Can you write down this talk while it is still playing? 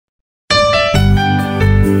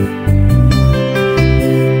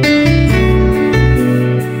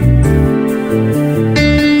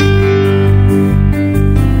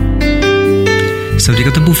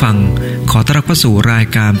ฟังขอต้อนรับเข้าสู่ราย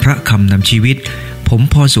การพระคำนำชีวิตผม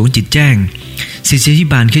พรสูงจิตแจ้งศิษยาภิ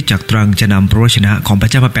บาลคริสตจักรตรังจะนำพระวจนะของพระ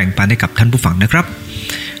เจ้ามาแบ่งปันให้กับท่านผู้ฟังนะครับ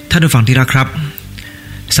ท่านผู้ฟังที่รักครับ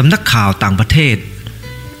สำนักข่าวต่างประเทศ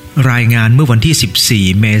รายงานเมื่อวันที่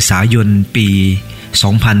14เมษายนปี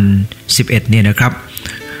2011เนี่ยนะครับ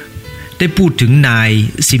ได้พูดถึงนาย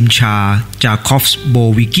ซิมชาจาคอฟส์โบ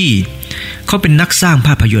วิกี้เขาเป็นนักสร้างภ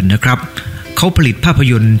าพยนตร์นะครับเขาผลิตภาพ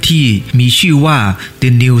ยนตร์ที่มีชื่อว่า The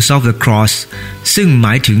News of the Cross ซึ่งหม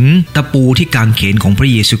ายถึงตะปูที่กางเขนของพระ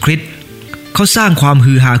เยซูคริสต์เขาสร้างความ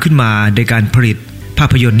ฮือฮาขึ้นมาในการผลิตภา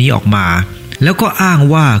พยนตร์นี้ออกมาแล้วก็อ้าง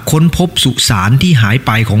ว่าค้นพบสุสานที่หายไ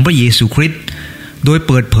ปของพระเยซูคริสต์โดยเ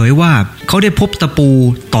ปิดเผยว่าเขาได้พบตะปู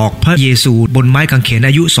ตอกพระเยซูบนไม้กางเขน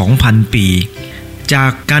อายุ 2,000 ปีจา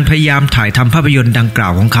กการพยายามถ่ายทำภาพยนตร์ดังกล่า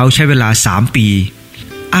วของเขาใช้เวลา3 ปี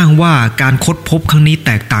อ้างว่าการค้นพบครั้งนี้แ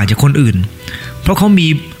ตกต่างจากคนอื่นเพราะเขามี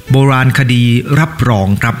โบราณคดีรับรอง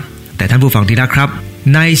ครับแต่ท่านผู้ฟังที่รักครับ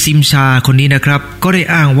นายซิมชาคนนี้นะครับก็ได้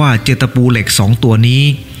อ้างว่าเจอตะปูเหล็ก2ตัวนี้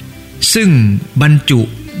ซึ่งบรรจุ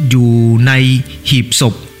อยู่ในหีบศ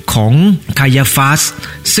พของคายาฟาส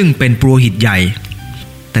ซึ่งเป็นปุโรหิตใหญ่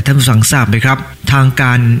แต่ท่านผู้ฟังทราบไหมครับทางก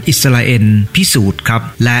ารอิสราเอลพิสูจน์ครับ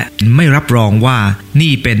และไม่รับรองว่า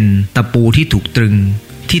นี่เป็นตะปูที่ถูกตรึง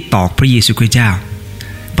ที่ตอกพระเยซูคริสต์เจ้า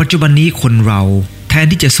ปัจจุบันนี้คนเราแทน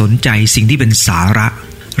ที่จะสนใจสิ่งที่เป็นสาระ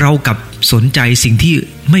เรากลับสนใจสิ่งที่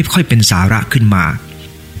ไม่ค่อยเป็นสาระขึ้นมา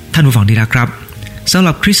ท่านผู้ฟังที่รักครับสำห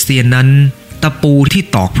รับคริสเตียนนั้นตะปูที่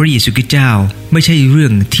ตอกพระเยซูคริสต์เจ้าไม่ใช่เรื่อ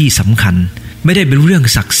งที่สำคัญไม่ได้เป็นเรื่อง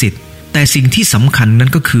ศักดิ์สิทธิ์แต่สิ่งที่สำคัญนั้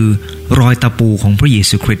นก็คือรอยตะปูของพระเย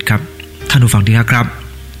ซูคริสต์ครับท่านผู้ฟังที่รักครับ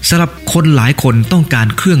สำหรับคนหลายคนต้องการ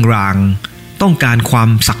เครื่องรางต้องการความ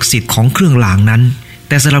ศักดิ์สิทธิ์ของเครื่องรางนั้น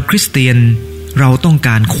แต่สำหรับคริสเตียนเราต้องก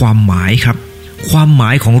ารความหมายครับความหมา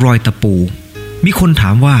ยของรอยตะปูมีคนถ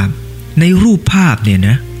ามว่าในรูปภาพเนี่ยน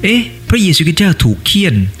ะพระเยซูคริสต์เจ้าถูกเฆี่ย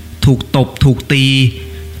นถูกตบถูกตี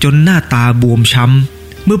จนหน้าตาบวมช้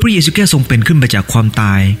ำเมื่อพระเยซูคริสต์ทรงเป็นขึ้นมาจากความต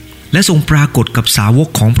ายและทรงปรากฏกับสาวก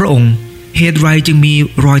ของพระองค์เหตุไรจึงมี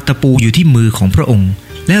รอยตะปูอยู่ที่มือของพระองค์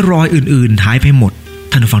และรอยอื่นๆหายไปหมด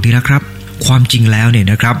ท่านผู้ฟังที่รักครับความจริงแล้วเนี่ย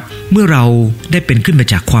นะครับเมื่อเราได้เป็นขึ้นมา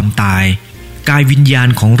จากความตายกายวิญญาณ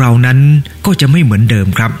ของเรานั้นก็จะไม่เหมือนเดิม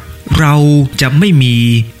ครับเราจะไม่มี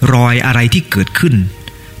รอยอะไรที่เกิดขึ้น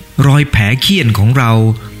รอยแผลเฆี่ยนของเรา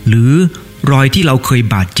หรือรอยที่เราเคย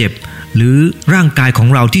บาดเจ็บหรือร่างกายของ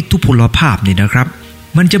เราที่ทุพพลภาพเนี่ยนะครับ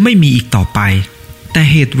มันจะไม่มีอีกต่อไปแต่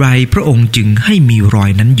เหตุไรพระองค์จึงให้มีรอย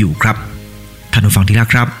นั้นอยู่ครับท่านผู้ฟังที่รัก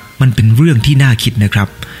ครับมันเป็นเรื่องที่น่าคิดนะครับ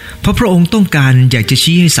เพราะพระองค์ต้องการอยากจะ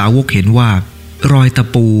ชี้ให้สาวกเห็นว่ารอยตะ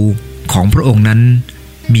ปูของพระองค์นั้น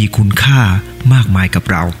มีคุณค่ามากมายกับ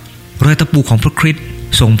เรารอยตะปูของพระคริสต์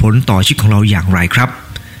ส่งผลต่อชีวิตของเราอย่างไรครับ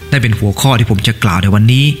ได้เป็นหัวข้อที่ผมจะกล่าวในวัน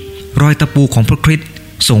นี้รอยตะปูของพระคริสต์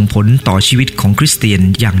ส่งผลต่อชีวิตของคริสเตียน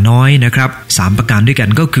อย่างน้อยนะครับ3ประการด้วยกัน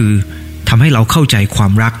ก็คือทำให้เราเข้าใจควา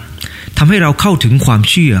มรักทำให้เราเข้าถึงความ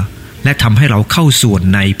เชื่อและทำให้เราเข้าส่วน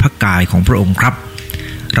ในพระกายของพระองค์ครับ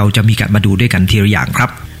เราจะมีการมาดูด้วยกันทีละอย่างครับ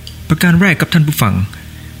ประการแรกกับท่านผู้ฟัง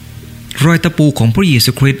รอยตะปูของพระเย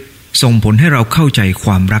ซูคริสต์ส่งผลให้เราเข้าใจค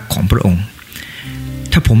วามรักของพระองค์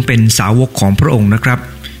ถ้าผมเป็นสาวกของพระองค์นะครับ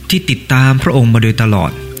ที่ติดตามพระองค์มาโดยตลอ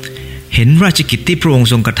ดเห็นราชกิจที่พระองค์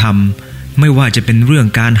ทรงกระทำไม่ว่าจะเป็นเรื่อง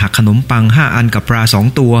การหักขนมปัง5 อันกับปลา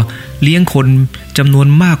2 ตัวเลี้ยงคนจำนวน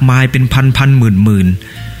มากมายเป็นพันหมื่น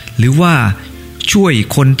หรือว่าช่วย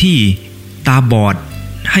คนที่ตาบอด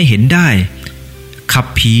ให้เห็นได้ขับ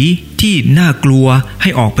ผีที่น่ากลัวให้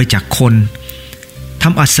ออกไปจากคนท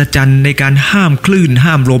ำอัศจรรย์ในการห้ามคลื่น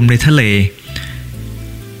ห้ามลมในทะเล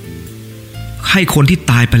ให้คนที่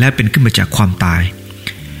ตายไปแล้วเป็นขึ้นมาจากความตาย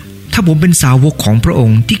ถ้าผมเป็นสาวกของพระอง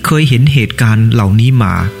ค์ที่เคยเห็นเหตุการณ์เหล่านี้ม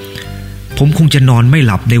าผมคงจะนอนไม่ห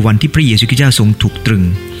ลับในวันที่พระเยซูคริสต์เจ้าทรงถูกตรึง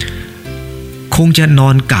คงจะนอ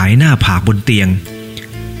นก่ายหน้าผากบนเตียง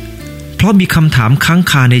เพราะมีคำถามค้าง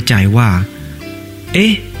คาในใจว่า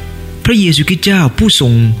พระเยซูคริสต์เจ้าผู้ทร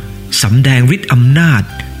งสำแดงฤทธิ์อำนาจ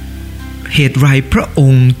เหตุไรพระอ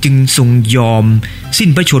งค์จึงทรงยอมสิ้น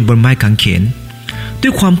พระชนม์บนไม้กางเขนด้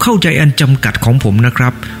วยความเข้าใจอันจำกัดของผมนะครั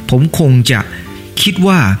บผมคงจะคิด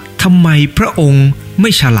ว่าทำไมพระองค์ไม่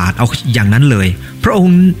ฉลาดเอาอย่างนั้นเลยพระอง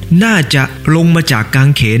ค์น่าจะลงมาจากกาง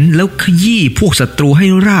เขนแล้วขยี้พวกศัตรูให้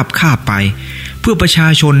ราบคาบไปเพื่อประชา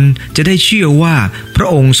ชนจะได้เชื่อว่าพระ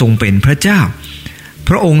องค์ทรงเป็นพระเจ้าพ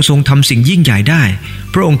ระองค์ทรงทำสิ่งยิ่งใหญ่ได้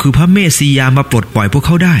พระองค์คือพระเมสสิยามาปลดปล่อยพวกเ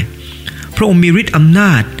ขาได้พระองค์มีฤทธิ์อำน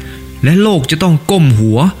าจและโลกจะต้องก้ม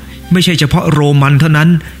หัวไม่ใช่เฉพาะโรมันเท่านั้น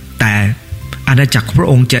แต่อาณาจักรของพระ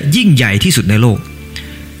องค์จะยิ่งใหญ่ที่สุดในโลก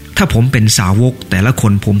ถ้าผมเป็นสาวกแต่ละค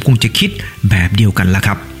นผมคงจะคิดแบบเดียวกันละค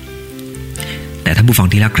รับแต่ท่านผู้ฟัง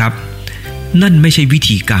ที่รักครับ นั่นไม่ใช่วิ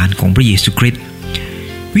ธีการของพระเยซูคริสต์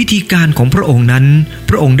วิธีการของพระองค์นั้น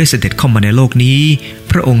พระองค์ได้เสด็จเข้ามาในโลกนี้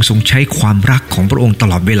พระองค์ทรงใช้ความรักของพระองค์ต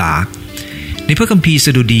ลอดเวลาในพระคัมภีร์ส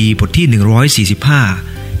ดุดีบทที่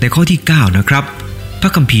145ในข้อที่9นะครับพร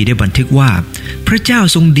ะคัมภีร์ได้บันทึกว่าพระเจ้า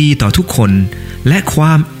ทรงดีต่อทุกคนและคว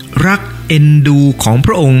ามรักเอ็นดูของพ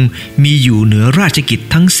ระองค์มีอยู่เหนือราชกิจ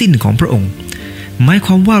ทั้งสิ้นของพระองค์หมายค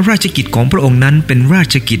วามว่าราชกิจของพระองค์นั้นเป็นรา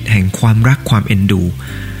ชกิจแห่งความรักความเอ็นดู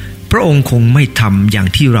พระองค์คงไม่ทำอย่าง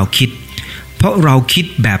ที่เราคิดเพราะเราคิด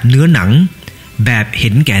แบบเนื้อหนังแบบเห็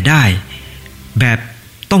นแก่ได้แบบ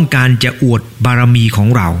ต้องการจะอวดบารมีของ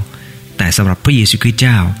เราแต่สำหรับพระเยซูคริสต์เ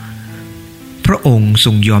จ้าพระองค์ท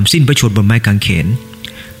รงยอมสิ้นพระชนม์บนไม้กางเขน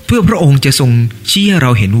เพื่อพระองค์จะทรงชี้ให้เร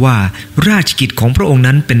าเห็นว่าราชกิจของพระองค์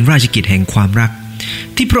นั้นเป็นราชกิจแห่งความรัก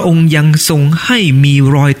ที่พระองค์ยังทรงให้มี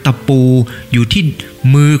รอยตะปูอยู่ที่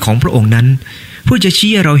มือของพระองค์นั้นเพื่อจะ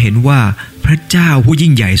ชี้ให้เราเห็นว่าพระเจ้าผู้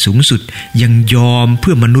ยิ่งใหญ่สูงสุดยังยอมเ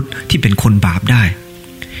พื่อมนุษย์ที่เป็นคนบาปได้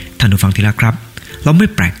ท่านผู้ฟังที่รักครับเราไม่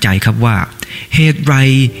แปลกใจครับว่าเหตุไร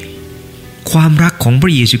ความรักของพร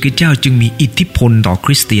ะเยซูคริสต์เจ้าจึงมีอิทธิพลต่อค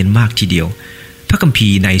ริสเตียนมากทีเดียวพระคัมภี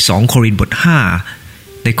ร์ใน2โครินธ์บท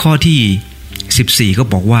5ในข้อที่14ก็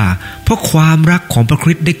บอกว่าเพราะความรักของพระค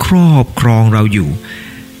ริสต์ได้ครอบครองเราอยู่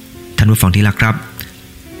ท่านผู้ฟังที่รักครับ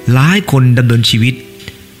หลายคนดำเนินชีวิต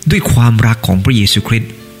ด้วยความรักของพระเยซูคริส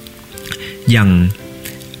ต์อย่าง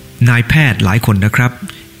นายแพทย์หลายคนนะครับ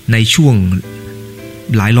ในช่วง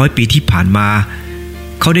หลายร้อยปีที่ผ่านมา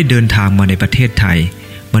เขาได้เดินทางมาในประเทศไทย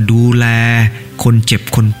มาดูแลคนเจ็บ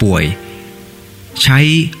คนป่วยใช้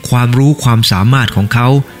ความรู้ความสามารถของเขา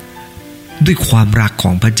ด้วยความรักข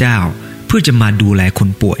องพระเจ้าเพื่อจะมาดูแลคน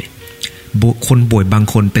ป่วยคนป่วยบาง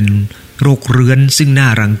คนเป็นโรคเรื้อนซึ่งน่า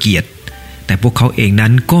รังเกียจแต่พวกเขาเองนั้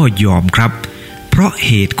นก็ยอมครับเพราะเ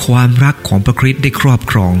หตุความรักของพระคริสต์ได้ครอบ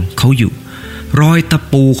ครองเขาอยู่รอยตะ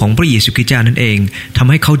ปูของพระเยซูคริสต์เจ้านั่นเองทำ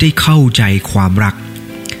ให้เขาได้เข้าใจความรัก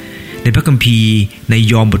ในพระคัมภีร์ใน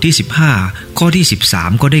ยอห์นบทที่15ข้อที่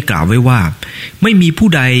13ก็ได้กล่าวไว้ว่าไม่มีผู้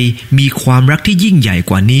ใดมีความรักที่ยิ่งใหญ่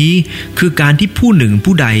กว่านี้คือการที่ผู้หนึ่ง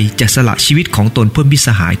ผู้ใดจะสละชีวิตของตนเพื่อมิตรส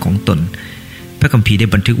หายของตนพระคัมภีร์ได้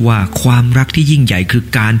บันทึกว่าความรักที่ยิ่งใหญ่คือ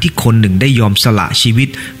การที่คนหนึ่งได้ยอมสละชีวิต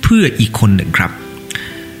เพื่ออีกคนหนึ่งครับ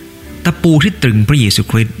ตะปูที่ตรึงพระเยซู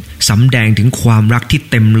คริสต์สำแดงถึงความรักที่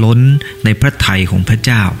เต็มล้นในพระทัยของพระเ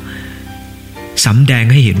จ้าสำแดง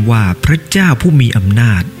ให้เห็นว่าพระเจ้าผู้มีอำน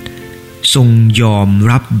าจทรงยอม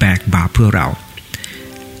รับแบกบาปเพื่อเรา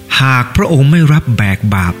หากพระองค์ไม่รับแบก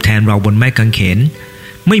บาปแทนเราบนไม้กางเขน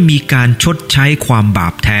ไม่มีการชดใช้ความบา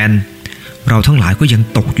ปแทนเราทั้งหลายก็ยัง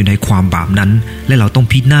ตกอยู่ในความบาปนั้นและเราต้อง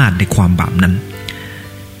พินาศในความบาปนั้น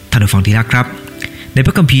ท่านผู้ฟังที่รักครับในพ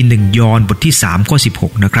ระคัมภีร์1ยอห์นบทที่3ข้อ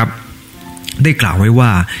16นะครับได้กล่าวไว้ว่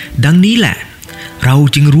าดังนี้แหละเรา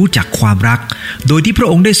จึงรู้จักความรักโดยที่พระ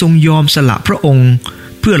องค์ได้ทรงยอมสละพระองค์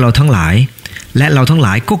เพื่อเราทั้งหลายและเราทั้งหล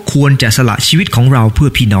ายก็ควรจะสละชีวิตของเราเพื่อ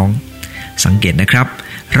พี่น้องสังเกตนะครับ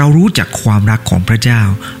เรารู้จักความรักของพระเจ้า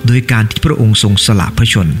โดยการที่พระองค์ทรงสละพระ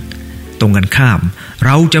ชนตรงกันข้ามเ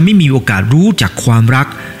ราจะไม่มีโอกาสรู้จักความรัก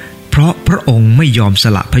เพราะพระองค์ไม่ยอมส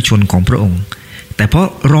ละพระชนของพระองค์แต่เพราะ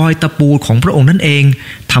รอยตะปูของพระองค์นั่นเอง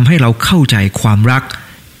ทำให้เราเข้าใจความรัก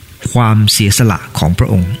ความเสียสละของพระ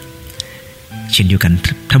องค์เช่นเดียวกัน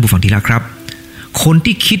ท่านผู้ฟังที่รักครับคน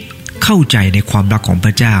ที่คิดเข้าใจในความรักของพ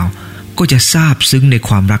ระเจ้าก็จะซาบซึ้งในค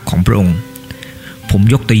วามรักของพระองค์ผม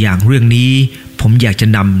ยกตัวอย่างเรื่องนี้ผมอยากจะ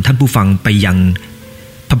นำท่านผู้ฟังไปยัง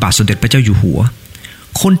พระบาทสมเด็จพระเจ้าอยู่หัว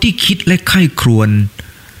คนที่คิดและใคร่ครวญ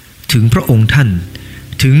ถึงพระองค์ท่าน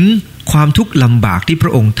ถึงความทุกข์ลำบากที่พร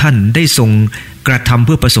ะองค์ท่านได้ทรงกระทำเ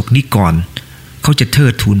พื่อประสบนิกรเขาจะเทิ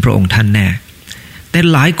ดทูนพระองค์ท่านแน่แต่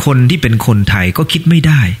หลายคนที่เป็นคนไทยก็คิดไม่ไ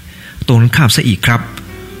ด้ตรงข้ามซะอีกครับ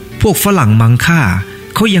พวกฝรั่งมังค่า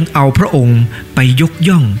เขายังเอาพระองค์ไปยก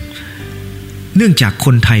ย่องเนื่องจากค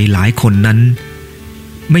นไทยหลายคนนั้น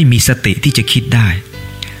ไม่มีสติที่จะคิดได้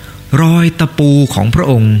รอยตะปูของพระ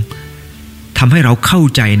องค์ทำให้เราเข้า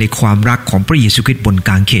ใจในความรักของพระเยซูคริสต์บนก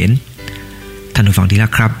างเขนท่านผู้ฟังที่รั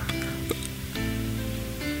กครับ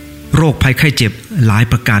โรคภัยไข้เจ็บหลาย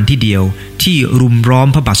ประการที่เดียวที่รุมล้อม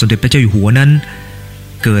พระบาทสมเด็จพระเจ้าอยู่หัวนั้น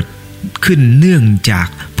เกิดขึ้นเนื่องจาก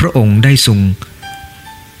พระองค์ได้ทรง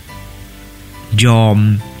ยอม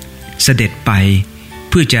เสด็จไป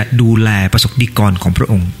เพื่อจะดูแลประสบนิกรของพระ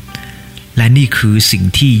องค์และนี่คือสิ่ง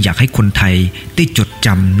ที่อยากให้คนไทยได้จดจ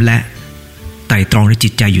ำและไตร่ตรองในจิ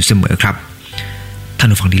ตใจอยู่เสมอครับท่าน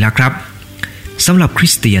ผู้ฟังที่รักครับสำหรับคริ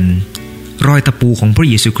สเตียนรอยตะปูของพระ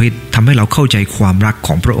เยซูคริสต์ทำให้เราเข้าใจความรักข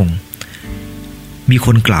องพระองค์มีค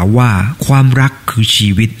นกล่าวว่าความรักคือชี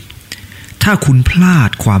วิตถ้าคุณพลาด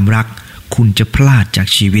ความรักคุณจะพลาดจาก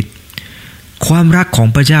ชีวิตความรักของ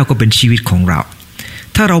พระเจ้าก็เป็นชีวิตของเรา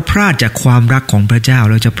ถ้าเราพลาดจากความรักของพระเจ้า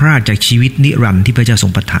เราจะพลาดจากชีวิตนิรันดร์ที่พระเจ้าทร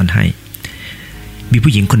งประทานให้มี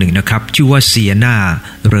ผู้หญิงคนหนึ่งนะครับชื่อว่าเซียนา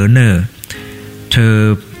เรเนอร์เธอ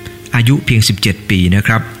อายุเพียง17ปีนะค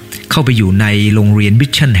รับเข้าไปอยู่ในโรงเรียนมิช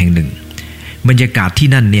ชั่นแห่งหนึ่งบรรยากาศที่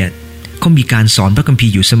นั่นเนี่ยก็มีการสอนพระคัมภี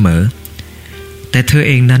ร์อยู่เสมอแต่เธอเ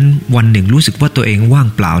องนั้นวันหนึ่งรู้สึกว่าตัวเองว่าง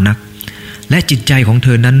เปล่านักและจิตใจของเธ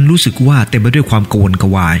อนั้นรู้สึกว่าเต็มไปด้วยความกังวลก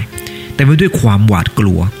วายเต็มไปด้วยความหวาดก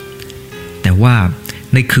ลัวแต่ว่า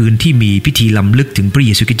ในคืนที่มีพิธีล้ำลึกถึงพระเย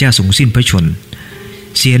ซูคริสต์เจ้าทรงสิ้นพระชนม์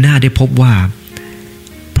เซียนาได้พบว่า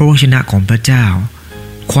พระวจนะของพระเจ้า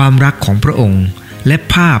ความรักของพระองค์และ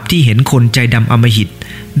ภาพที่เห็นคนใจดำอำมหิต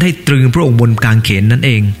ได้ตรึงพระองค์บนกางเขนนั่นเ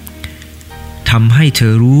องทำให้เธ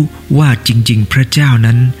อรู้ว่าจริงๆพระเจ้า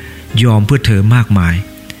นั้นยอมเพื่อเธอมากมาย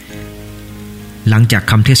หลังจาก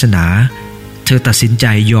คำเทศนาเธอตัดสินใจ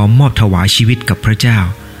ยอมมอบถวายชีวิตกับพระเจ้า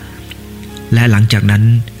และหลังจากนั้น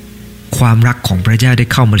ความรักของพระเจ้าได้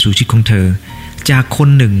เข้ามาสู่ชีวิตของเธอจากคน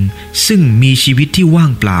หนึ่งซึ่งมีชีวิตที่ว่า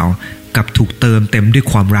งเปล่ากับถูกเติมเต็มด้วย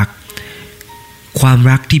ความรัก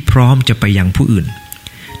ที่พร้อมจะไปยังผู้อื่น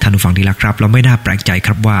ท่านผู้ฟังที่รักครับเราไม่น่าแปลกใจค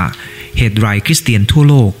รับว่าเหตุไรคริสเตียนทั่ว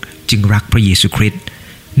โลกจึงรักพระเยซูคริสต์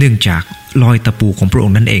เนื่องจากรอยตะปูของพระอง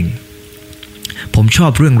ค์นั่นเองผมชอ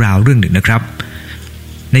บเรื่องราวเรื่องหนึ่งนะครับ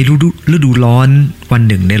ในฤดูร้อนวัน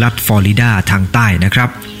หนึ่งในรัฐฟลอริดาทางใต้นะครับ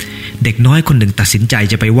เด็กน้อยคนหนึ่งตัดสินใจ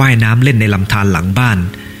จะไปว่ายน้ำเล่นในลำธารหลังบ้าน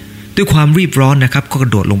ด้วยความรีบร้อนนะครับก็กร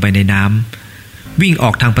ะโดดลงไปในน้ำวิ่งอ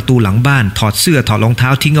อกทางประตูหลังบ้านถอดเสื้อถอดรองเท้า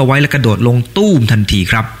ทิ้งเอาไว้แล้วกระโดดลงตู้มทันที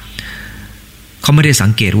ครับเขาไม่ได้สั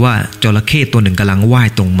งเกตว่าจระเข้ตัวหนึ่งกำลังว่าย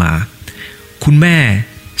ตรงมาคุณแม่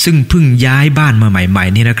ซึ่งเพิ่งย้ายบ้านมาใหม่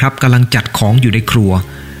ๆนี่นะครับกำลังจัดของอยู่ในครัว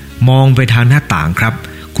มองไปทางหน้าต่างครับ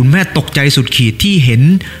คุณแม่ตกใจสุดขีดที่เห็น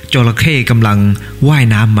จระเข้กำลังว่าย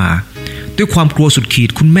น้ำมาด้วยความกลัวสุดขีด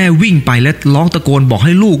คุณแม่วิ่งไปและร้องตะโกนบอกใ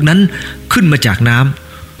ห้ลูกนั้นขึ้นมาจากน้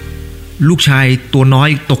ำลูกชายตัวน้อย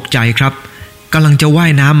ตกใจครับกำลังจะว่า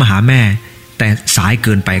ยน้ำมาหาแม่แต่สายเ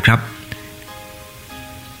กินไปครับ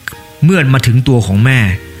เมื่อมาถึงตัวของแม่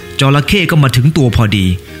จระเข้ก็มาถึงตัวพอดี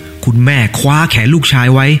คุณแม่คว้าแขนลูกชาย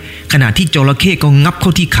ไว้ขณะที่จระเข้ก็งับเข้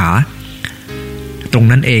าที่ขาตรง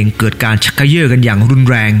นั้นเองเกิดการชักกระเยาะกันอย่างรุน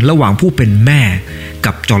แรงระหว่างผู้เป็นแม่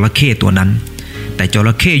กับจระเข้ตัวนั้นแต่จร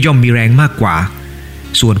ะเข้ย่อมมีแรงมากกว่า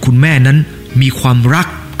ส่วนคุณแม่นั้นมีความรัก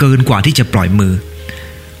เกินกว่าที่จะปล่อยมือ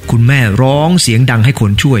คุณแม่ร้องเสียงดังให้ค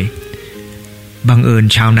นช่วยบังเอิญ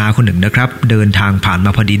ชาวนาคนหนึ่งนะครับเดินทางผ่านม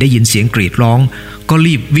าพอดีได้ยินเสียงกรีดร้องก็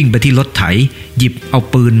รีบวิ่งไปที่รถไถหยิบเอา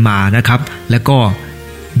ปืนมานะครับแล้วก็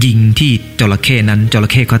ยิงที่จระเข้นั้นจระ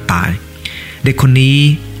เข้ก็ตายเด็กคนนี้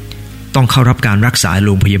ต้องเข้ารับการรักษาโ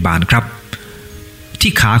รงพยาบาลครับ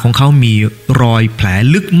ที่ขาของเขามีรอยแผล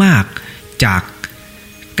ลึกมากจาก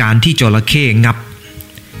การที่จระเข้งับ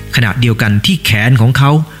ขณะเดียวกันที่แขนของเข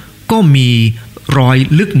าก็มีรอย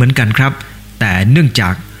ลึกเหมือนกันครับแต่เนื่องจา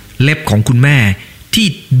กเล็บของคุณแม่ที่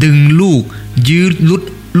ดึงลูกยื้อลุด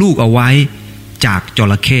ลูกเอาไว้จากจ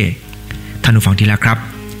ระเข้ท่านผู้ฟังที่รักครับ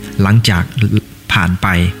หลังจากผ่านไป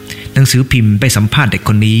หนังสือพิมพ์ไปสัมภาษณ์เด็ก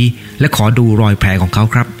คนนี้และขอดูรอยแผลของเขา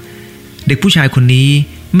ครับเด็กผู้ชายคนนี้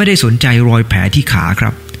ไม่ได้สนใจรอยแผลที่ขาครั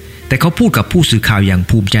บแต่เขาพูดกับผู้สื่อข่าวอย่าง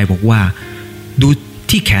ภูมิใจบอกว่าดู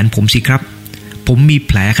ที่แขนผมสิครับผมมีแ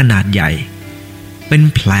ผลขนาดใหญ่เป็น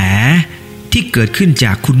แผลที่เกิดขึ้นจ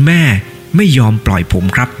ากคุณแม่ไม่ยอมปล่อยผม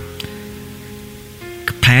ครับ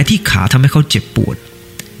แผลที่ขาทำให้เขาเจ็บปวด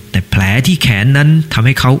แต่แผลที่แขนนั้นทำใ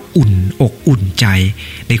ห้เขาอุ่นอกอุ่นใจ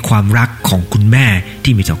ในความรักของคุณแม่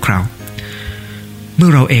ที่มีต่อเขาเมื่อ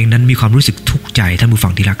เราเองนั้นมีความรู้สึกทุกข์ใจท่านผู้ฟั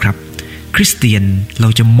งที่รักครับคริสเตียนเรา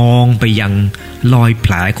จะมองไปยังรอยแผ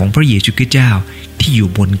ลของพระเยซูคริสต์เจ้าที่อยู่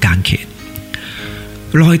บนกางเขน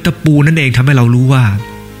รอยตะปูนั่นเองทำให้เรารู้ว่า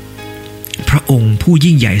พระองค์ผู้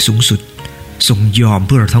ยิ่งใหญ่สูงสุดทรงยอมเ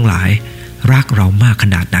พื่อเราทั้งหลายรักเรามากข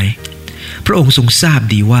นาดไหนพระองค์ทรงทราบ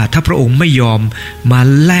ดีว่าถ้าพระองค์ไม่ยอมมา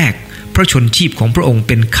แลกพระชนชีพของพระองค์เ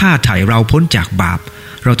ป็นค่าไถ่เราพ้นจากบาป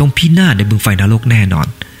เราต้องพินาศในบึงไฟนรกแน่นอน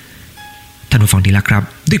ท่านผู้ฟังที่รักครับ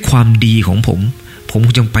ด้วยความดีของผมคง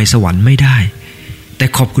จะไปสวรรค์ไม่ได้แต่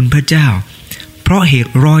ขอบคุณพระเจ้าเพราะเห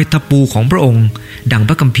ตุรอยตะปูของพระองค์ดังพ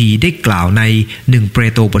ระคัมภีร์ได้กล่าวใน1เป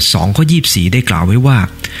โตรบท2ข้อ24ได้กล่าวไว้ว่า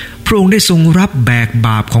พระองค์ได้ทรงรับแบกบ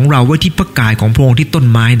าปของเราไว้ที่พระกายของพระองค์ที่ต้น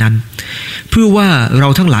ไม้นั้นเพื่อว่าเรา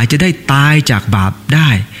ทั้งหลายจะได้ตายจากบาปได้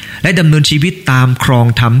และดำเนินชีวิตตามครอง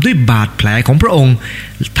ธรรมด้วยบาดแผลของพระองค์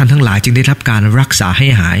ท่านทั้งหลายจึงได้รับการรักษาให้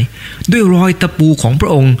หายด้วยรอยตะปูของพร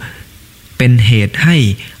ะองค์เป็นเหตุให้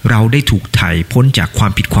เราได้ถูกไถ่พ้นจากควา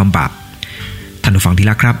มผิดความบาปท่านผู้ฟังที่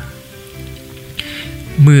รักครับ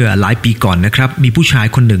เมื่อหลายปีก่อนนะครับมีผู้ชาย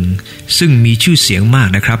คนหนึ่งซึ่งมีชื่อเสียงมาก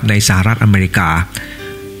นะครับในสหรัฐอเมริกา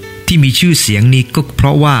ที่มีชื่อเสียงนี้ก็เพร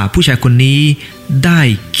าะว่าผู้ชายคนนี้ได้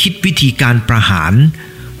คิดวิธีการประหาร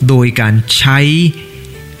โดยการใช้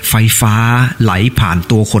ไฟฟ้าไหลผ่าน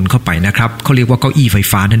ตัวคนเข้าไปนะครับเขาเรียกว่าเก้าอี้ไฟ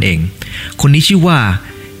ฟ้านั่นเองคนนี้ชื่อว่า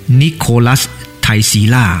นิโคลัสไทซี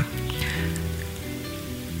ล่า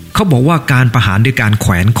เขาบอกว่าการประหารด้วยการแข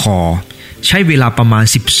วนคอใช้เวลาประมาณ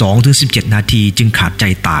 12-17 นาทีจึงขาดใจ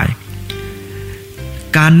ตาย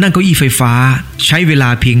การนั่งเก้าอี้ไฟฟ้าใช้เวลา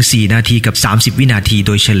เพียง4นาทีกับ30วินาทีโ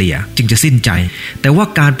ดยเฉลี่ยจึงจะสิ้นใจแต่ว่า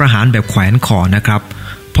การประหารแบบแขวนคอนะครับ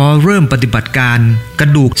พอเริ่มปฏิบัติการกร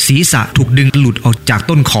ะดูกศีรษะถูกดึงหลุดออกจาก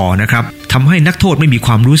ต้นคอนะครับทำให้นักโทษไม่มีค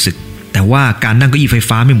วามรู้สึกแต่ว่าการนั่งเก้าอี้ไฟ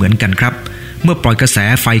ฟ้าไม่เหมือนกันครับเมื่อปล่อยกระแส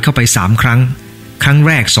ไฟเข้าไป3ครั้งครั้งแ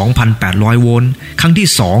รก 2,800 โวลต์ครั้งที่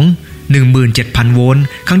2 17,000 โวลต์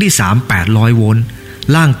ครั้งที่3 800 โวลต์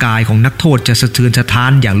ร่างกายของนักโทษจะสะเทือนสะท้า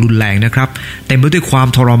นอย่างรุนแรงนะครับเต็มไปด้วยความ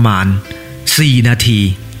ทรมาน4นาที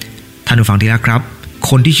ท่านผู้ฟังที่รักครับ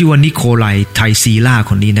คนที่ชื่อว่านิโคลัยไทซีล่า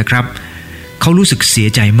คนนี้นะครับเขารู้สึกเสีย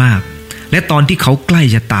ใจมากและตอนที่เขาใกล้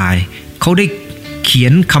จะตายเขาได้เขีย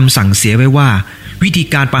นคำสั่งเสียไว้ว่าวิธี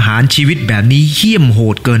การประหารชีวิตแบบนี้เหี้ยมโห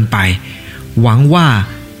ดเกินไปหวังว่า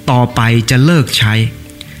ต่อไปจะเลิกใช้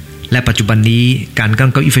และปัจจุบันนี้การนั่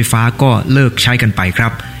งเก้าอี้ไฟฟ้าก็เลิกใช้กันไปครั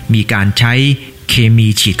บมีการใช้เคมี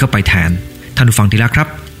ฉีดเข้าไปแทนท่านผู้ฟังที่รักครับ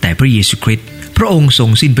แต่พระเยซูคริสต์พระองค์ทรง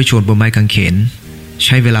สิ้นพระชนม์บนไม้กางเขนใ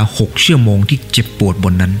ช้เวลา6 ชั่วโมงที่เจ็บปวดบ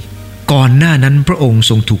นนั้นก่อนหน้านั้นพระองค์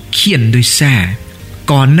ทรงถูกเฆี่ยนด้วยแส้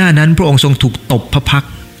ก่อนหน้านั้นพระองค์ทรงถูกตบพระพัก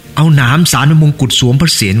เอาหนามสารเป็นมงกุฎสวมพร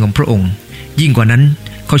ะเศียรของพระองค์ยิ่งกว่านั้น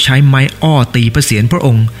เขาใช้ไม้อ้อตีพระเศียรพระอ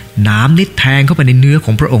งค์หนามนิดแทงเข้าไปในเนื้อข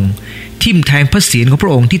องพระองค์ทิ่มแทงพระเศียรของพร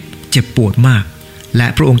ะองค์ที่เจ็บปวดมากและ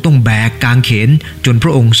พระองค์ต้องแบกกางเขนจนพร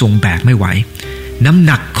ะองค์ทรงแบกไม่ไหวน้ำห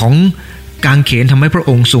นักของกางเขนทำให้พระ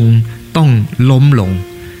องค์ทรงต้องล้มลง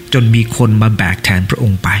จนมีคนมาแบกแทนพระอ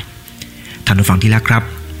งค์ไปท่านผู้ฟังที่รักครับ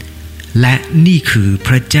และนี่คือพ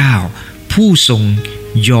ระเจ้าผู้ทรง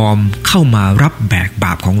ยอมเข้ามารับแบกบ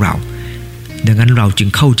าปของเราดังนั้นเราจึง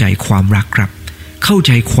เข้าใจความรักครับเข้าใ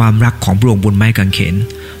จความรักของพระองค์บนไม้กางเขน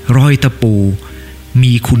รอยตะปู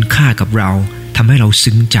มีคุณค่ากับเราทำให้เรา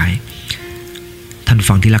ซึ้งใจท่าน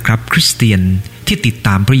ฟังที่รักครับคริสเตียนที่ติดต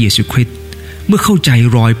ามพระเยซูคริสต์เมื่อเข้าใจ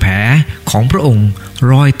รอยแผลของพระองค์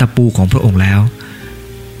รอยตะปูของพระองค์แล้ว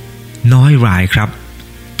น้อยรายครับ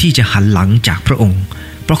ที่จะหันหลังจากพระองค์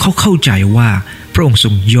เพราะเขาเข้าใจว่าพระองค์ทร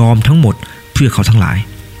งยอมทั้งหมดเพื่อเขาทั้งหลาย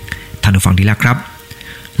ท่านผู้ฟังที่รักครับ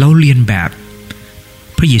เราเรียนแบบ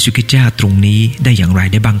พระเยซูคริสต์เจ้าตรงนี้ได้อย่างไร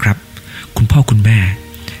ได้บ้างครับคุณพ่อคุณแม่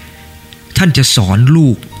ท่านจะสอนลู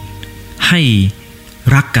กให้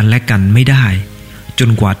รักกันและกันไม่ได้จน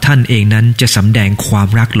กว่าท่านเองนั้นจะสำแดงความ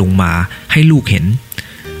รักลงมาให้ลูกเห็น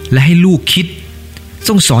และให้ลูกคิด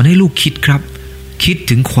ต้องสอนให้ลูกคิดครับคิด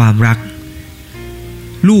ถึงความรัก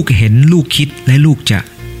ลูกเห็นลูกคิดและลูกจะ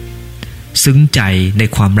ซึ้งใจใน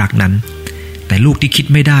ความรักนั้นแต่ลูกที่คิด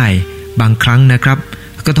ไม่ได้บางครั้งนะครับ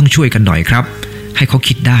ก็ต้องช่วยกันหน่อยครับให้เขา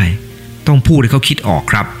คิดได้ต้องพูดให้เขาคิดออก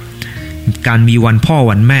ครับการมีวันพ่อ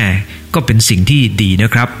วันแม่ก็เป็นสิ่งที่ดีน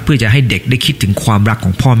ะครับเพื่อจะให้เด็กได้คิดถึงความรักข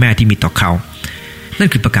องพ่อแม่ที่มีต่อเขานั่น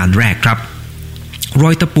คือประการแรกครับร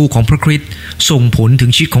อยตะปูของพระคริสต์ส่งผลถึ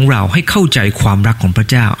งชีวิตของเราให้เข้าใจความรักของพระ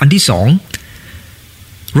เจ้าอันที่สอง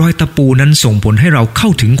รอยตะปูนั้นส่งผลให้เราเข้า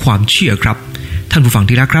ถึงความเชื่อครับท่านผู้ฟัง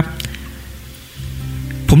ที่รักครับ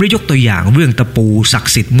ผมได้ยกตัวอย่างเรื่องตะปูศัก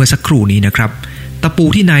ดิ์สิทธิ์เมื่อสักครู่นี้นะครับตะปู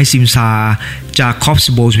ที่นายซิมซาจากคอฟ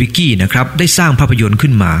ส์โบสวิกี้นะครับได้สร้างภาพยนตร์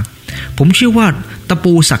ขึ้นมาผมเชื่อว่าตะ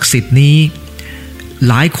ปูศักดิ์สิทธิ์นี้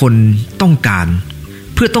หลายคนต้องการ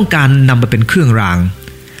เพื่อต้องการนำมาเป็นเครื่องราง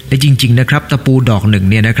และจริงๆนะครับตะปูดอกหนึ่ง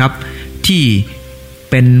เนี่ยนะครับที่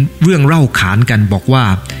เป็นเรื่องเล่าขานกันบอกว่า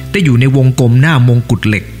ได้อยู่ในวงกลมหน้ามงกุฎ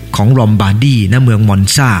เหล็กของลอมบาร์ดีณเมืองมอน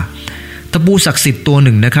ซาตะปูศักดิ์สิทธิ์ตัวห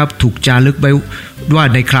นึ่งนะครับถูกจารึกไว้ว่า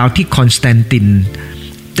ในคราวที่คอนสแตนติน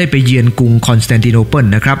ได้ไปเยือนกรุงคอนสแตนติโนเปิล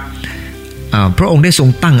นะครับพระองค์ได้ทรง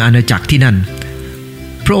ตั้งอาณาจักรที่นั่น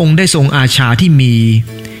พระองค์ได้ทรงอาชาที่มี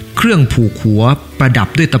เครื่องผูกหัวประดับ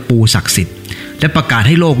ด้วยตะปูศักดิ์สิทธิ์และประกาศใ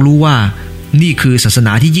ห้โลกรู้ว่านี่คือศาสน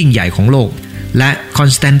าที่ยิ่งใหญ่ของโลกและคอน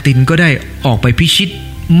สแตนตินก็ได้ออกไปพิชิต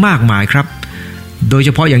มากมายครับโดยเฉ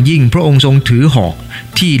พาะอย่างยิ่งพระองค์ทรงถือหอก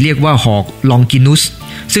ที่เรียกว่าหอกลองกินุส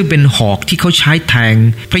ซึ่งเป็นหอกที่เขาใช้แทง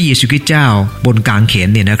พระเยซูคริสต์เจ้าบนกางเขน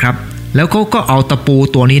เนี่ยนะครับแล้วเขาก็เอาตะปู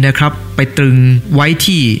ตัวนี้นะครับไปตรึงไว้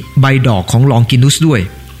ที่ใบดอกของลองกินุสด้วย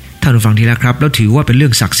ท่านผู้ฟังที่รักครับแล้วถือว่าเป็นเรื่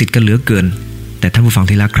องศักดิ์สิทธิ์กันเหลือเกินแต่ท่านผู้ฟัง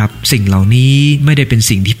ที่รักครับสิ่งเหล่านี้ไม่ได้เป็น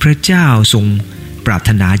สิ่งที่พระเจ้าทรงปรารถ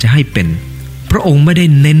นาจะให้เป็นพระองค์ไม่ได้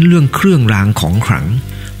เน้นเรื่องเครื่องรางของขลัง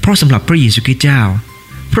เพราะสำหรับพระเยซูคริสต์เจ้า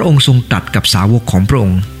พระองค์ทรงตรัสกับสาวกของพระอง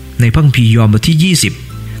ค์ในพระคัมภีร์ยอห์นบทที่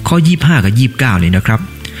20ข้อ25กับ29นี่นะครับ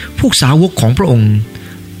พวกสาวกของพระองค์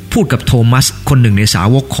พูดกับโทมัสคนหนึ่งในสา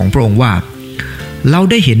วกของพระองค์ว่าเรา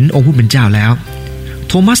ได้เห็นองค์ผู้เป็นเจ้าแล้ว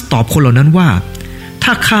โทมัสตอบคนเหล่านั้นว่าถ้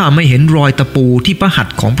าข้าไม่เห็นรอยตะปูที่พระหัต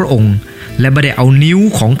ถ์ของพระองค์และไม่ได้เอานิ้ว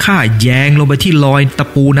ของข้าแยงลงไปที่รอยตะ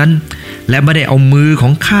ปูนั้นและไม่ได้เอามือขอ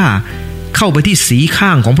งข้าเข้าไปที่สีข้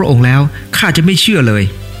างของพระองค์แล้วข้าจะไม่เชื่อเลย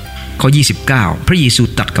ข้อ29พระเยซู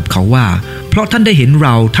ตรัสกับเขาว่าเพราะท่านได้เห็นเร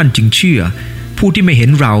าท่านจึงเชื่อผู้ที่ไม่เห็น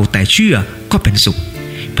เราแต่เชื่อก็เป็นสุข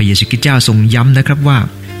พระเยซูคริสต์เจ้าทรงย้ำนะครับว่า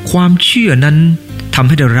ความเชื่อนั้นทำใ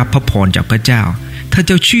ห้ได้รับพระพรจากพระเจ้าถ้าเ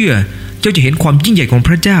จ้าเชื่อเจ้าจะเห็นความยิ่งใหญ่ของพ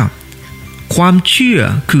ระเจ้าความเชื่อ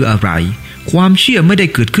คืออะไรความเชื่อไม่ได้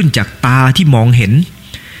เกิดขึ้นจากตาที่มองเห็น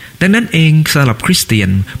ดังนั้นเองสำหรับคริสเตียน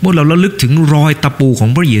เมื่อเราระลึกถึงรอยตะปูของ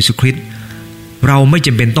พระเยซูคริสต์เราไม่จ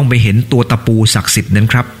ำเป็นต้องไปเห็นตัวตะปูศักดิ์สิทธิ์นั้น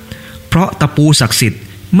ครับเพราะตะปูศักดิ์สิทธิ์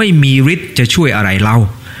ไม่มีฤทธิ์จะช่วยอะไรเรา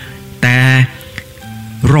แต่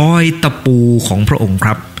รอยตะปูของพระองค์ค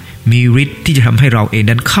รับมีฤทธิ์ที่จะทำให้เราเอง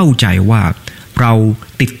นั้นเข้าใจว่าเรา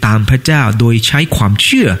ติดตามพระเจ้าโดยใช้ความเ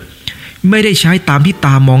ชื่อไม่ได้ใช้ตามที่ต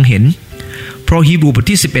ามองเห็นเพราะฮีบรูบท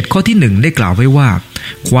ที่11ข้อที่1ได้กล่าวไว้ว่า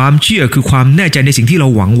ความเชื่อคือความแน่ใจในสิ่งที่เรา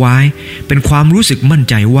หวังไว้เป็นความรู้สึกมั่น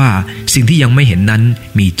ใจว่าสิ่งที่ยังไม่เห็นนั้น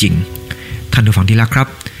มีจริงท่านผู้ฟังที่รักครับ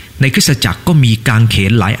ในคริสตจักรก็มีกางเข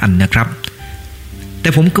นหลายอันนะครับแต่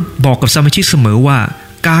ผมก็บอกกับสมาชิกเสมอว่า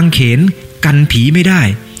กางเขนกันผีไม่ได้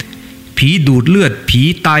ผีดูดเลือดผี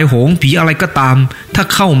ตายโหงผีอะไรก็ตามถ้า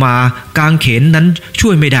เข้ามากางเขนนั้นช่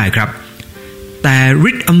วยไม่ได้ครับแต่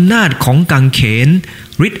ฤทธิ์อำนาจของกางเขน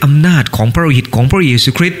ฤทธิ์อำนาจของพระโลหิตของพระเย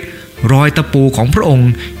ซูคริสต์รอยตะปูของพระองค์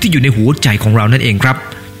ที่อยู่ในหัวใจของเรานั่นเองครับ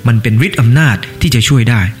มันเป็นฤทธิ์อำนาจที่จะช่วย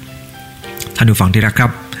ได้ท่านผู้ฟังที่รักครั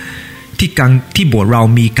บที่โบสถ์เรา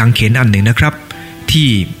มีกางเขนอันหนึ่งนะครับที่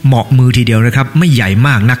เหมาะมือทีเดียวนะครับไม่ใหญ่ม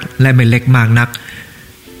ากนักและไม่เล็กมากนัก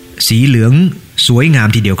สีเหลืองสวยงาม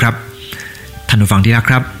ทีเดียวครับท่านผู้ฟังที่รัก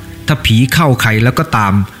ครับถ้าผีเข้าใครแล้วก็ตา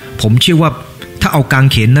มผมเชื่อว่าถ้าเอากาง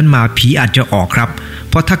เขนนั้นมาผีอาจจะออกครับ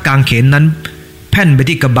เพราะถ้ากางเขนนั้นแผ่นไป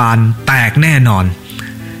ที่กระบาลแตกแน่นอน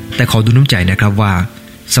แต่ขอดูน้ำใจนะครับว่า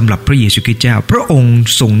สำหรับพระเยซูคริสต์เจ้าพระองค์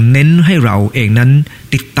ทรงเน้นให้เราเองนั้น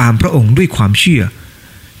ติดตามพระองค์ด้วยความเชื่อ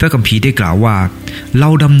พระคัมภีร์ได้กล่าวว่าเรา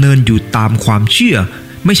ดำเนินอยู่ตามความเชื่อ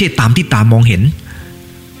ไม่ใช่ตามที่ตามองเห็น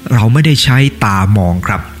เราไม่ได้ใช้ตามองค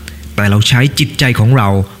รับแต่เราใช้จิตใจของเรา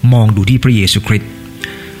มองดูที่พระเยซูคริสต์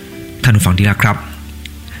ท่านผู้ฟังที่รักครับ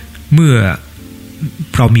เมื่อ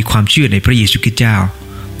เรามีความเชื่อในพระเยซูคริสต์เจ้า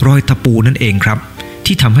รอยตะปูนั่นเองครับ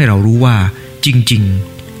ที่ทำให้เรารู้ว่าจริง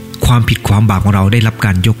ๆความผิดความบาปของเราได้รับก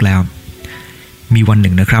ารยกแล้วมีวันห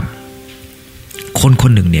นึ่งนะครับค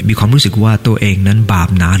นหนึ่งเนี่ยมีความรู้สึกว่าตัวเองนั้นบาป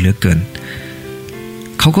หนาเหลือเกิน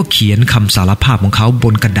เขาก็เขียนคำสารภาพของเขาบ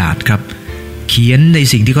นกระดาษครับเขียนใน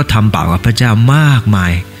สิ่งที่เขาทำบาปกับพระเจ้ามากมา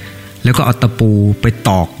ยแล้วก็เอาตะปูไปต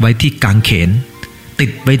อกไว้ที่กางเขนติด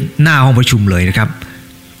ไปหน้าห้องประชุมเลยนะครับ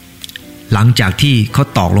หลังจากที่เขา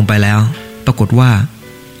ตอกลงไปแล้วปรากฏว่า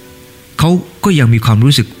เขาก็ยังมีความ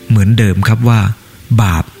รู้สึกเหมือนเดิมครับว่าบ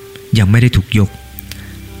าปยังไม่ได้ถูกยก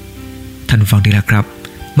ท่านฟังดีแล้วครับ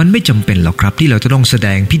มันไม่จำเป็นหรอกครับที่เราจะต้องแสด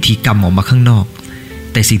งพิธีกรรมออกมาข้างนอก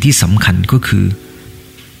แต่สิ่งที่สำคัญก็คือ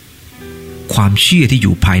ความเชื่อที่อ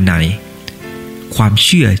ยู่ภายในความเ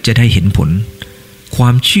ชื่อจะได้เห็นผลคว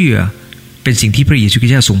ามเชื่อเป็นสิ่งที่พระเยซูคริ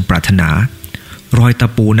สต์ทรงปรารถนารอยตะ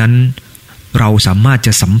ปูนั้นเราสามารถจ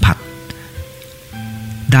ะสัมผัส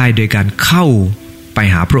ได้โดยการเข้าไป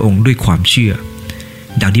หาพระองค์ด้วยความเชื่อ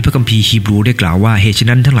ดังที่พระคัมภีร์ฮีบรูได้กล่าวว่าเหตุฉะ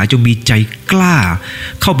นั้นทั้งหลายจงมีใจกล้า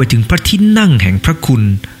เข้าไปถึงพระที่นั่งแห่งพระคุณ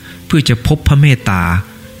เพื่อจะพบพระเมตตา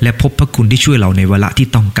และพบพระคุณที่ช่วยเราในเวลาที่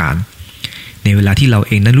ต้องการในเวลาที่เราเ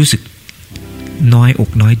องนั้นรู้สึกน้อยอ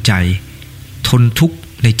กน้อยใจทนทุกข์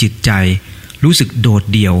ในจิตใจรู้สึกโดด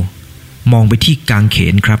เดี่ยวมองไปที่กางเข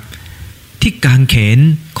นครับที่กางเขน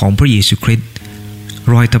ของพระเยซูคริสต์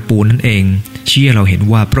รอยตะปูนั่นเองชี้ให้เราเห็น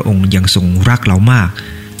ว่าพระองค์ยังทรงรักเรามาก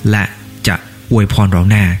และจะอวยพรเรา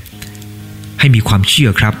แน่ให้มีความเชื่อ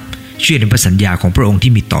ครับเชื่อในพระสัญญาของพระองค์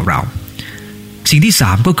ที่มีต่อเราสิ่งที่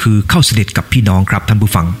3ก็คือเข้าเสด็จกับพี่น้องครับท่าน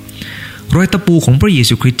ผู้ฟังรอยตะปูของพระเย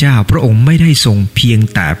ซูคริสต์เจ้าพระองค์ไม่ได้ทรงเพียง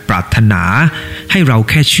แต่ปรารถนาให้เรา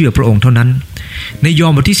แค่เชื่อพระองค์เท่านั้นในยอ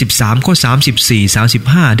ห์นบทที่13ข้อ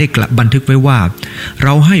34-35ได้บันทึกไว้ว่าเร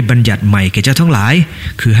าให้บัญญัติใหม่แก่เจ้าทั้งหลาย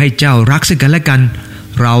คือให้เจ้ารักซึ่งกันและกัน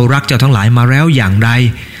เรารักเจ้าทั้งหลายมาแล้วอย่างใด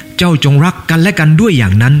เจ้าจงรักกันและกันด้วยอย่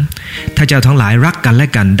างนั้นถ้าเจ้าทั้งหลายรักกันและ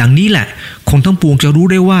กันดังนี้แหละคนทั้งปวงจะรู้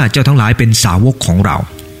ได้ว่าเจ้าทั้งหลายเป็นสาวกของเรา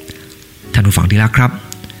ท่านผู้ฟังที่รักครับ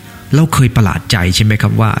เราเคยประหลาดใจใช่ไหมครั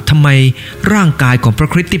บว่าทำไมร่างกายของพระ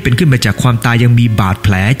คริสต์ที่เป็นขึ้นมาจากความตายยังมีบาดแผ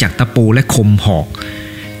ลจากตะปูและคมหอก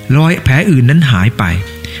รอยแผลอื่นนั้นหายไป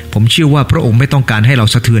ผมเชื่อว่าพระองค์ไม่ต้องการให้เรา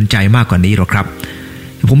สะเทือนใจมากกว่านี้หรอกครับ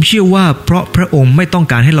ผมเชื่อว่าเพราะพระองค์ไม่ต้อง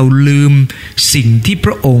การให้เราลืมสิ่งที่พ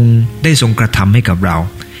ระองค์ได้ทรงกระทำให้กับเรา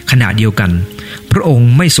ขณะเดียวกันพระองค์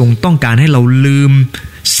ไม่ทรงต้องการให้เราลืม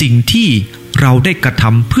สิ่งที่เราได้กระท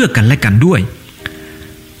ำเพื่อกันและกันด้วย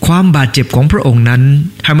ความบาดเจ็บของพระองค์นั้น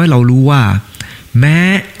ทำให้เรารู้ว่าแม้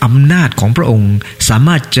อำนาจของพระองค์สาม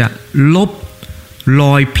ารถจะลบร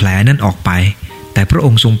อยแผลนั้นออกไปแต่พระอ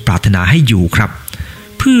งค์ทรงปรารถนาให้อยู่ครับ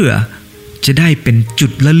เพื่อจะได้เป็นจุ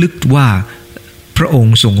ดระลึกว่าพระอง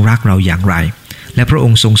ค์ทรงรักเราอย่างไรและพระอ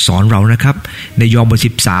งค์ทรงสอนเรานะครับในยอห์นบท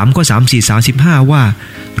13ข้อ34-35ว่า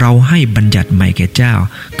เราให้บัญญัติใหม่แก่เจ้า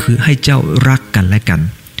คือให้เจ้ารักกันและกัน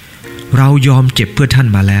เรายอมเจ็บเพื่อท่าน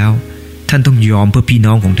มาแล้วท่านต้องยอมเพื่อพี่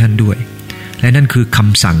น้องของท่านด้วยและนั่นคือค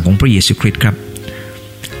ำสั่งของพระเยซูคริสต์ครับ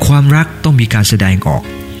ความรักต้องมีการแสดงออก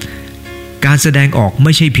การแสดงออกไ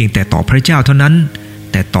ม่ใช่เพียงแต่ต่อพระเจ้าเท่านั้น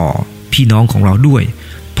แต่ต่อพี่น้องของเราด้วย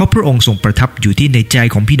เพราะพระองค์ทรงประทับอยู่ที่ในใจ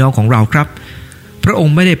ของพี่น้องของเราครับพระอง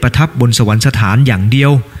ค์ไม่ได้ประทับบนสวรรคสถานอย่างเดีย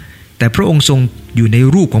วแต่พระองค์ทรงอยู่ใน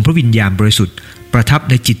รูปของพระวิญญาณบริสุทธิ์ประทับ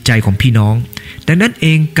ในจิตใจของพี่น้องดังนั้นเอ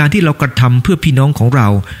งการที่เรากระทำเพื่อพี่น้องของเรา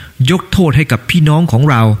ยกโทษให้กับพี่น้องของ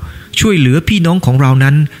เราช่วยเหลือพี่น้องของเรา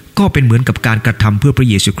นั้นก็เป็นเหมือนกับการกระทำเพื่อพระ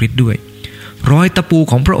เยซูคริสต์ด้วยรอยตะปู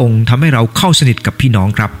ของพระองค์ทำให้เราเข้าสนิทกับพี่น้อง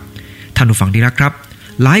ครับท่านผู้ฟังที่รักครับ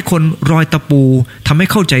หลายคนรอยตะปูทำให้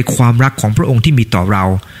เข้าใจความรักของพระองค์ที่มีต่อเรา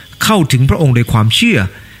เข้าถึงพระองค์โดยความเชื่อ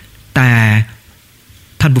แต่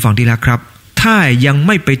ท่านผู้ฟังที่รักครับถ้ายังไ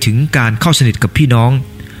ม่ไปถึงการเข้าสนิทกับพี่น้อง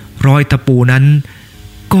รอยตะปูนั้น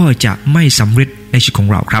ก็จะไม่สำเร็จในชีวิตของ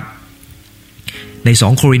เราครับใน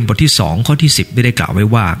2โครินธ์บทที่2ข้อที่10ได้กล่าวไว้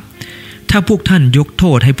ว่าถ้าพวกท่านยกโท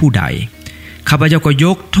ษให้ผู้ใดข้าพเจ้าก็ย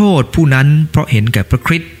กโทษผู้นั้นเพราะเห็นแก่พระค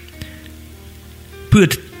ริสต์เ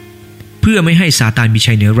พื่อไม่ให้ซาตานมี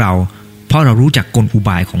ชัยเหนือเราเพราะเรารู้จักกลอุบ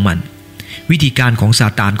ายของมันวิธีการของซา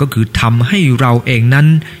ตานก็คือทำให้เราเองนั้น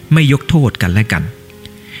ไม่ยกโทษกันและกัน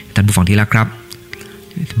ท่านผู้ฟังที่รักครับ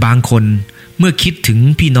บางคนเมื่อคิดถึง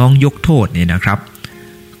พี่น้องยกโทษเนี่ยนะครับ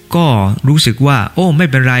ก็รู้สึกว่าโอ้ไม่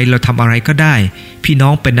เป็นไรเราทำอะไรก็ได้พี่น้อ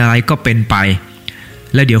งเป็นอะไรก็เป็นไป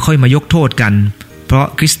แล้วเดี๋ยวค่อยมายกโทษกันเพราะ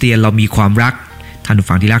คริสเตียนเรามีความรักท่านผู้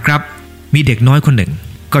ฟังที่รักครับมีเด็กน้อยคนหนึ่ง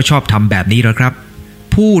ก็ชอบทำแบบนี้แล้วครับ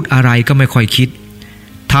พูดอะไรก็ไม่ค่อยคิด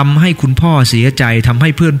ทำให้คุณพ่อเสียใจทำให้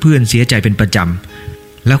เพื่อนเสียใจเป็นประจ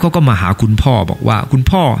ำแล้วเขาก็มาหาคุณพ่อบอกว่าคุณ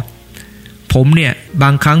พ่อผมเนี่ยบา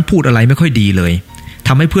งครั้งพูดอะไรไม่ค่อยดีเลยท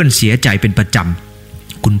ำให้เพื่อนเสียใจเป็นประจ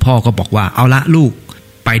ำคุณพ่อก็บอกว่าเอาละลูก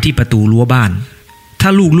ไปที่ประตูรั้วบ้านถ้า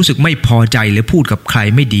ลูกรู้สึกไม่พอใจหรือพูดกับใคร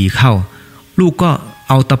ไม่ดีเข้าลูกก็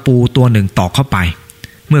เอาตะปูตัวหนึ่งตอกเข้าไป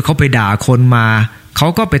เมื่อเขาไปด่าคนมาเขา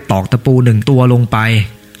ก็ไปตอกตะปู1ตัวลงไป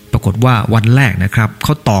ปรากฏว่าวันแรกนะครับเข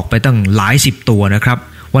าตอกไปตั้งหลาย10ตัวนะครับ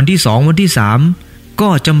วันที่2วันที่3ก็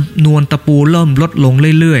จำนวนตะปูเริ่มลดลง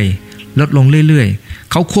เรื่อย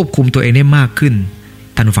ๆเขาควบคุมตัวเองได้มากขึ้น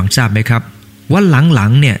ท่านผู้ฟังทราบไหมครับว่าหลั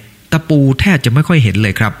งๆเนี่ยตะปูแทบจะไม่ค่อยเห็นเล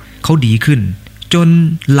ยครับเขาดีขึ้นจน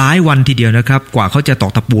หลายวันทีเดียวนะครับกว่าเขาจะตอ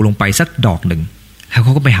กตะปูลงไปสักดอกหนึ่งแล้วเข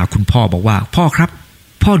าก็ไปหาคุณพ่อบอกว่าพ่อครับ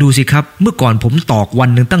พ่อดูสิครับเมื่อก่อนผมตอกวัน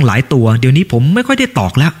หนึ่งตั้งหลายตัวเดี๋ยวนี้ผมไม่ค่อยได้ตอ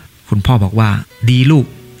กแล้วคุณพ่อบอกว่าดีลูก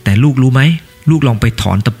แต่ลูกรู้ไหมลูกลองไปถ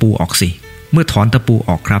อนตะปูออกสิเมื่อถอนตะปูอ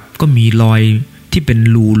อกครับก็มีรอยที่เป็น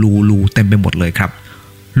รูเต็มไปหมดเลยครับ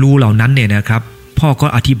รูเหล่านั้นเนี่ยนะครับพ่อก็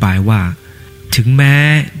อธิบายว่าถึงแม้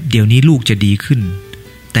เดี๋ยวนี้ลูกจะดีขึ้น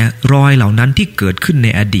แต่รอยเหล่านั้นที่เกิดขึ้นใน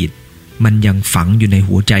อดีตมันยังฝังอยู่ใน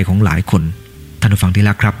หัวใจของหลายคนท่านผู้ฟังที่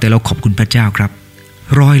รักครับแต่เราขอบคุณพระเจ้าครับ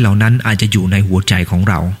รอยเหล่านั้นอาจจะอยู่ในหัวใจของ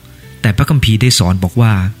เราแต่พระคัมภีร์ได้สอนบอกว่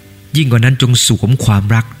ายิ่งกว่านั้นจงสวมความ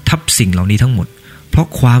รักทับสิ่งเหล่านี้ทั้งหมดเพราะ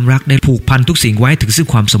ความรักได้ผูกพันทุกสิ่งไว้ถึงซึ่ง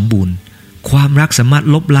ความสมบูรณ์ความรักสามารถ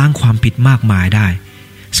ลบล้างความผิดมากมายได้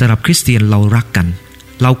สำหรับคริสเตียนเรารักกัน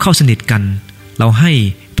เราเข้าสนิทกันเราให้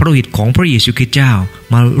พระโลหิตของพระเยซูคริสต์เจ้า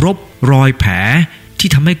มารบรอยแผลที่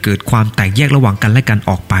ทำให้เกิดความแตกแยกระหว่างกันและกัน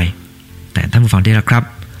ออกไปแต่ท่านผู้ฟังที่รักครับ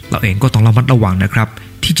เราเองก็ต้องระมัดระวังนะครับ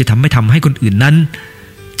ที่จะทำให้คนอื่นนั้น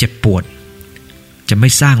เจ็บปวดจะไม่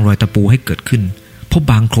สร้างรอยตะปูให้เกิดขึ้นเพราะ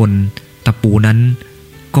บางคนตะปูนั้น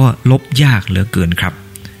ก็ลบยากเหลือเกินครับ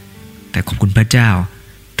แต่ขอบคุณพระเจ้า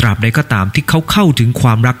ตราบใดก็ตามที่เขาเข้าถึงคว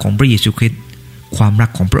ามรักของพระเยซูคริสต์ความรัก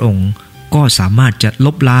ของพระองค์ก็สามารถจะล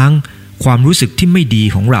บล้างความรู้สึกที่ไม่ดี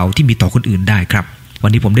ของเราที่มีต่อคนอื่นได้ครับวั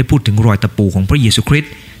นนี้ผมได้พูดถึงรอยตะปูของพระเยซูคริส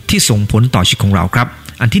ต์ที่ส่งผลต่อชีวิตของเราครับ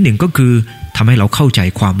อันที่1ก็คือทำให้เราเข้าใจ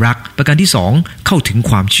ความรักประการที่2เข้าถึง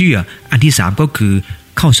ความเชื่ออันที่3ก็คือ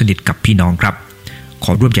เข้าสนิทกับพี่น้องครับข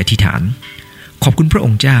อร่วมใจอธิษฐานขอบคุณพระอ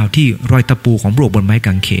งค์เจ้าที่รอยตะปูของพระองค์บนไม้ก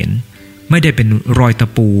างเขนไม่ได้เป็นรอยตะ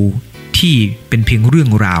ปูที่เป็นเพียงเรื่อง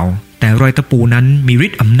ราวแต่รอยตะปูนั้นมีฤ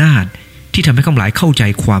ทธิ์อำนาจที่ทำให้ข้าพเจ้าเข้าใจ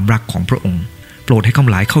ความรักของพระองค์โปรดให้ข้าพ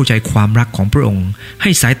เจ้าเข้าใจความรักของพระองค์ให้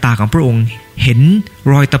สายตาของพระองค์ เห็น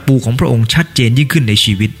รอยตะปูของพระองค์ชัดเจนยิ่งขึ้นใน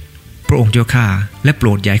ชีวิตพระองค์เจ้าข้าและโปร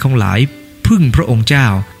ดใหญ่ข้าหลายพึ่งพระองค์เจ้า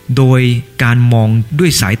โดยการมองด้ว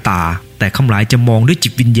ยสายตาแต่ข้าหลายจะมองด้วยจิ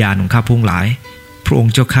ตวิญญาณของข้าพระองค์หลายพระอง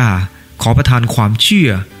ค์เจ้าข้าขอประทานความเชื่อ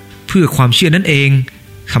เพื่อความเชื่อนั้นเอง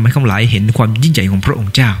ทำให้ข้าหลายเห็นความยิ่งใหญ่ของพระอง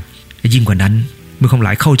ค์เจ้าและยิ่งกว่านั้นเมื่อข้าหล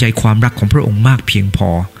ายเข้าใจความรักของพระองค์มากเพียงพอ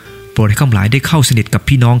โปรดให้ข้าหลายได้เข้าสนิทกับ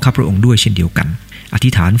พี่น้องข้าพระองค์ด้วยเช่นเดียวกันอธิ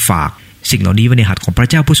ษฐานฝากสิ่งเหล่านี้ไว้ในหัตถ์ของพระ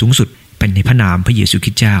เจ้าผู้สูงสุดเป็นในพระนามพระเยซูค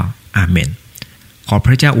ริสต์เจ้าอาเมนขอพ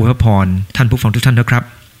ระเจ้าอวยพรท่านผู้ฟังทุกท่านนะครับ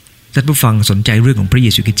ท่านผู้ฟังสนใจเรื่องของพระเย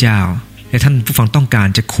ซูคริสต์เจ้าและท่านผู้ฟังต้องการ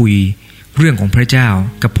จะคุยเรื่องของพระเจ้า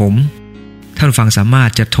กับผมท่านผู้ฟังสามารถ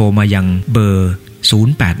จะโทรมายังเบอร์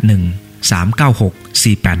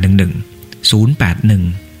081-396-4811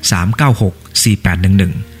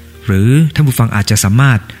 081-396-4811 หรือท่านผู้ฟังอาจจะสาม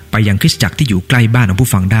ารถไปยังคริสตจักรที่อยู่ใกล้บ้านของผู้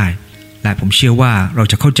ฟังได้และผมเชื่อว่าเรา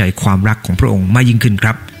จะเข้าใจความรักของพระองค์มากยิ่งขึ้นค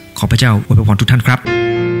รับขอพระเจ้าอวยพรทุกท่านครับ